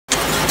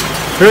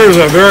Here's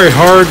a very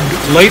hard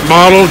late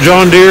model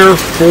John Deere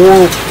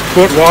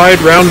 4-foot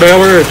wide round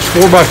baler. It's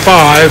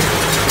 4x5.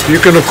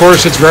 You can, of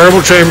course, it's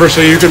variable chamber,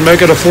 so you can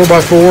make it a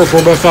 4x4,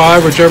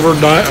 4x5, whichever,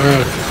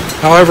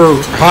 however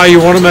high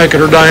you want to make it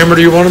or diameter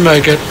you want to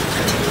make it.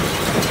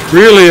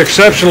 Really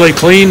exceptionally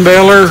clean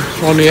baler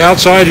on the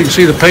outside. You can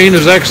see the paint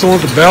is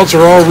excellent. The belts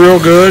are all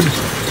real good.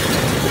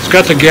 It's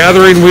got the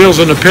gathering wheels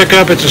in the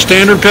pickup. It's a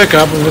standard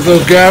pickup, and with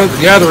those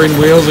gathering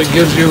wheels, it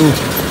gives you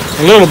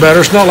a little better.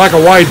 It's not like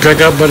a wide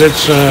pickup, but it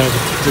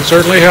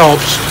certainly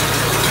helps.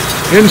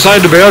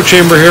 Inside the bale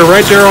chamber here,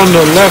 right there on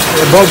the left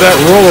above that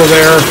roller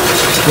there,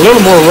 a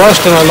little more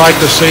rust than I like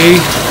to see.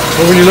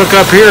 But when you look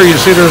up here, you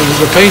see the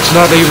paint's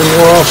not even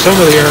wore off some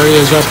of the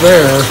areas up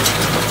there.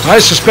 I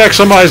suspect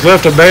somebody's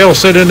left a bale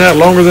sit in that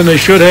longer than they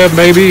should have,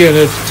 maybe, and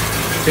it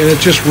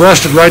just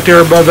rusted right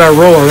there above that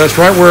roller. That's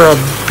right where a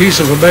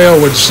piece of a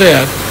bale would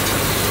sit.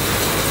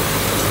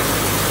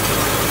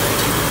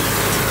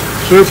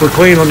 Super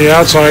clean on the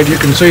outside. You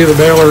can see the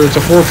baler. It's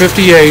a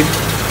 458.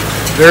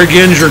 There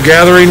again is your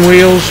gathering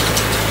wheels.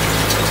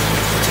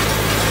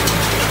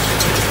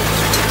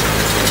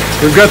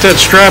 We've got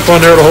that strap on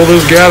there to hold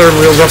those gathering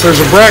wheels up.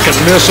 There's a bracket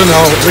missing.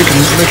 We can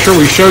make sure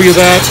we show you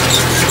that.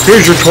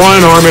 Here's your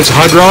twine arm. It's a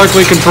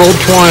hydraulically controlled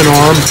twine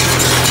arm.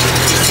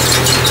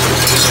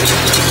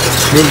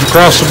 Moves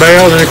across the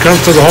bale, and then it comes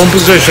to the home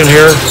position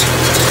here.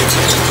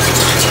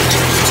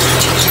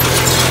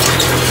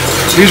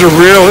 These are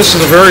real. This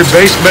is a very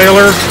base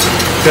baler.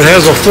 It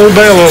has a full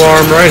bale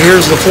alarm. Right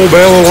here's the full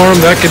bale alarm.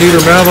 That can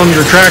either mount on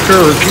your tractor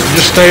or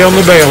just stay on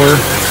the baler.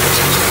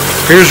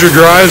 Here's your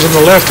drives on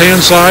the left-hand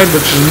side,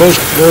 which is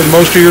where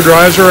most of your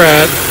drives are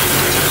at.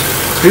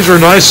 These are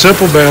nice,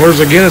 simple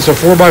balers. Again, it's a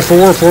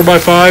 4x4,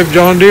 4x5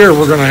 John Deere.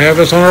 We're going to have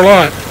this on our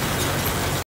lot.